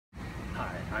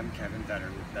I'm Kevin Vetter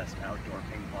with Best Outdoor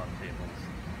Ping Pong Tables,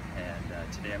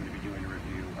 and today I'm going to be doing a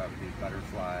review of the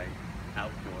Butterfly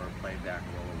Outdoor Playback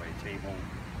Rollaway table,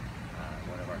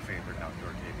 one of our favorite outdoor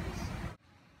tables.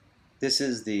 This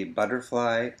is the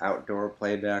Butterfly Outdoor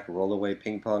Playback Rollaway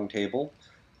Ping Pong Table.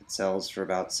 It sells for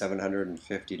about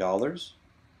 $750.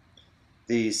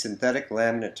 The synthetic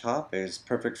laminate top is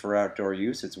perfect for outdoor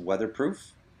use. It's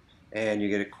weatherproof, and you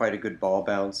get quite a good ball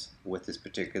bounce with this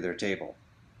particular table.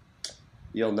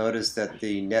 You'll notice that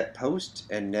the net post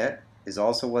and net is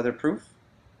also weatherproof,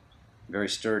 very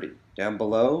sturdy. Down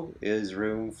below is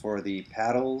room for the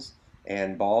paddles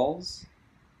and balls.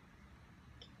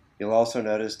 You'll also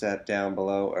notice that down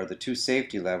below are the two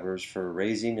safety levers for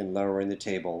raising and lowering the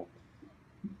table.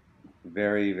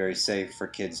 Very, very safe for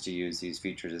kids to use these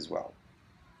features as well.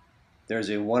 There's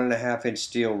a 1.5-inch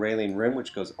steel railing rim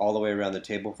which goes all the way around the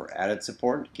table for added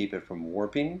support to keep it from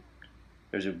warping.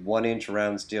 There's a 1-inch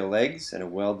round steel legs and a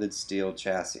welded steel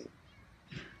chassis.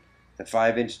 The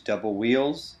 5-inch double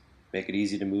wheels make it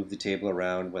easy to move the table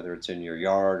around, whether it's in your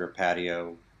yard or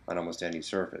patio, on almost any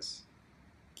surface.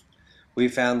 We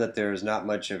found that there's not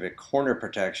much of a corner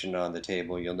protection on the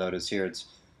table. You'll notice here it's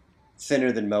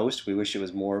thinner than most. We wish it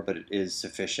was more, but it is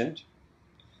sufficient.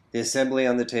 The assembly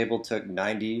on the table took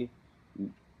 90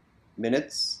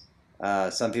 minutes.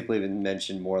 Some people even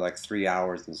mentioned more like 3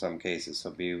 hours in some cases,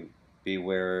 so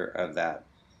beware of that.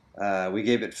 We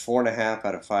gave it 4.5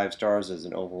 out of 5 stars as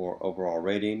an overall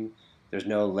rating. There's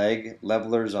no leg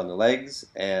levelers on the legs,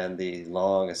 and the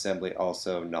long assembly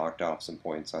also knocked off some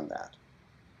points on that.